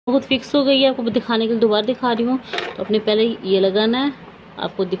बहुत फिक्स हो गई है, आपको दिखाने के लिए दोबारा दिखा रही हूँ। तो अपने पहले ये लगाना है,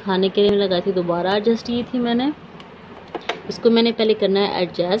 आपको दिखाने के लिए लगाई थी, दोबारा एडजस्ट की थी मैंने। इसको मैंने पहले करना है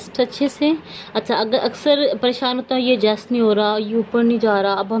एडजस्ट अच्छे से। अच्छा, अगर अक्सर परेशान होता है ये एडजस्ट नहीं हो रहा, ये ऊपर नहीं जा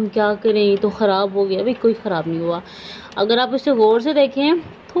रहा, अब हम क्या करें, तो ख़राब हो गया। भाई कोई ख़राब नहीं हुआ। अगर आप इसे गौर से देखें,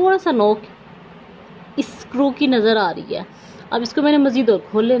 थोड़ा सा नोक इस स्क्रू की नज़र आ रही है। अब इसको मैंने मज़ीद और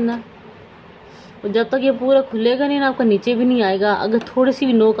खोल लेना है, और जब तक ये पूरा खुलेगा नहीं ना, आपका नीचे भी नहीं आएगा। अगर थोड़ी सी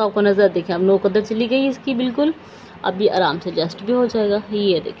भी नोक आपको नज़र देखें, अब नोक उधर चली गई इसकी बिल्कुल, अब ये आराम से एडजस्ट भी हो जाएगा।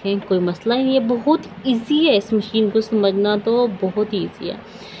 ये देखें, कोई मसला ही नहीं है, बहुत इजी है इस मशीन को समझना, तो बहुत ही ईजी है।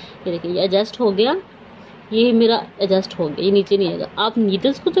 ये देखिए, ये एडजस्ट हो गया, ये मेरा एडजस्ट हो गया, ये नीचे नहीं आएगा। आप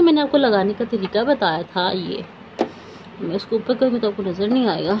नीडल्स को जो मैंने आपको लगाने का तरीका बताया था, ये मैं इसको ऊपर करूँगी तो आपको नज़र नहीं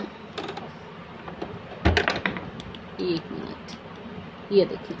आएगा। एक मिनट, ये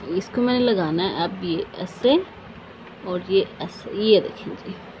देखिए, इसको मैंने लगाना है अब ये ऐसे और ये ऐसे। ये देखें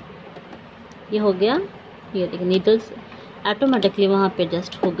जी, ये हो गया। ये देखिए, नीडल्स ऑटोमेटिकली वहाँ पे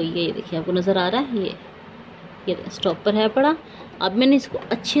एडजस्ट हो गई है। ये देखिए, आपको नज़र आ रहा है। ये स्टॉप पर है पड़ा। अब मैंने इसको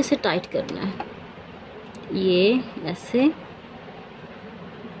अच्छे से टाइट करना है, ये ऐसे।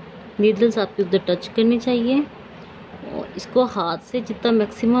 नीडल्स आपकी उधर टच करनी चाहिए, और इसको हाथ से जितना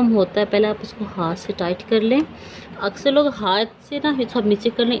मैक्सिमम होता है, पहले आप इसको हाथ से टाइट कर लें। अक्सर लोग हाथ से ना सब नीचे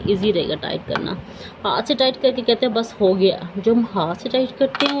कर लें, ईजी रहेगा टाइट करना। हाथ से टाइट करके कहते हैं बस हो गया। जो हम हाथ से टाइट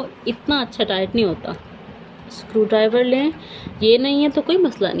करते हैं वो इतना अच्छा टाइट नहीं होता। स्क्रू ड्राइवर लें, ये नहीं है तो कोई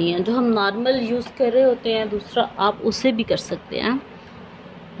मसला नहीं है। जो हम नॉर्मल यूज़ कर रहे होते हैं दूसरा, आप उससे भी कर सकते हैं।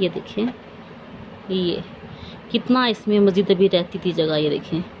 ये देखें, ये कितना इसमें मज़ीद अभी रहती थी जगह। ये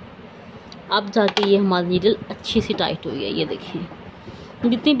देखें, अब जाके ये हमारी नीडल अच्छी सी टाइट हुई है। ये देखें,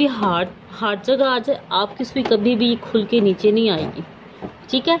 जितनी भी हार्ड जगह आ जाए, आपकी सुई कभी भी खुल के नीचे नहीं आएगी।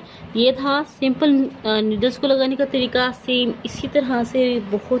 ठीक है, ये था सिंपल नीडल्स को लगाने का तरीका। सेम इसी तरह से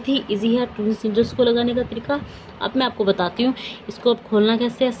बहुत ही इजी है ट्विंस नीडल्स को लगाने का तरीका। अब मैं आपको बताती हूँ इसको अब खोलना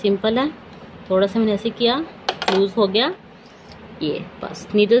कैसे है। सिंपल है, थोड़ा सा मैंने ऐसे किया, लूज़ हो गया, ये बस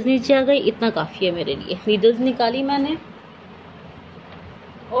नीडल्स नीचे आ गई, इतना काफ़ी है मेरे लिए। नीडल्स निकाली मैंने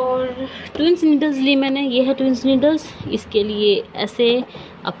और ट्विंस नीडल्स ली मैंने। ये है ट्विंस नीडल्स। इसके लिए ऐसे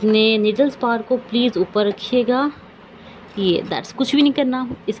अपने नीडल्स पार को प्लीज़ ऊपर रखिएगा। ये दैट्स, कुछ भी नहीं करना।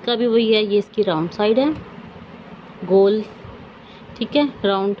 इसका भी वही है, ये इसकी राउंड साइड है, गोल, ठीक है,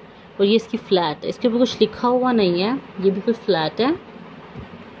 राउंड, और ये इसकी फ्लैट है। इसके ऊपर कुछ लिखा हुआ नहीं है, ये बिल्कुल फ्लैट है,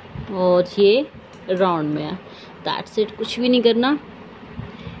 और ये राउंड में है। दैट्स इट, कुछ भी नहीं करना।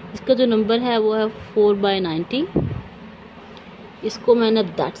 इसका जो नंबर है वो है 4/90। इसको मैंने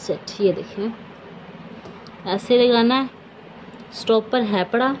दैट्स इट, ये देखें, ऐसे लगाना है। स्टॉप पर है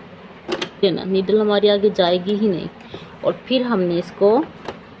पड़ा ना, नीडल हमारी आगे जाएगी ही नहीं। और फिर हमने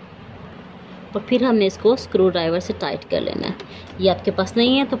इसको स्क्रू ड्राइवर से टाइट कर लेना है। ये आपके पास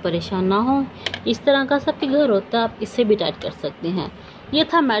नहीं है तो परेशान ना हो, इस तरह का सबके घर होता है, आप इससे भी टाइट कर सकते हैं। ये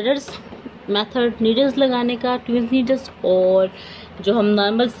था मेथड नीडल्स लगाने का, ट्विंस नीडल्स। और जो हम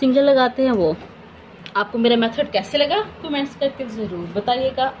नॉर्मल सिंगल लगाते हैं वो। आपको मेरा मेथड कैसे लगा कमेंट्स करके ज़रूर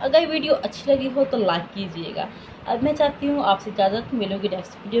बताइएगा। अगर वीडियो अच्छी लगी हो तो लाइक कीजिएगा। अब मैं चाहती हूँ आपसे इजाज़त, मिलूंगी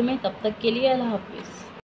नेक्स्ट वीडियो में। तब तक के लिए अल्लाह हाफिज़।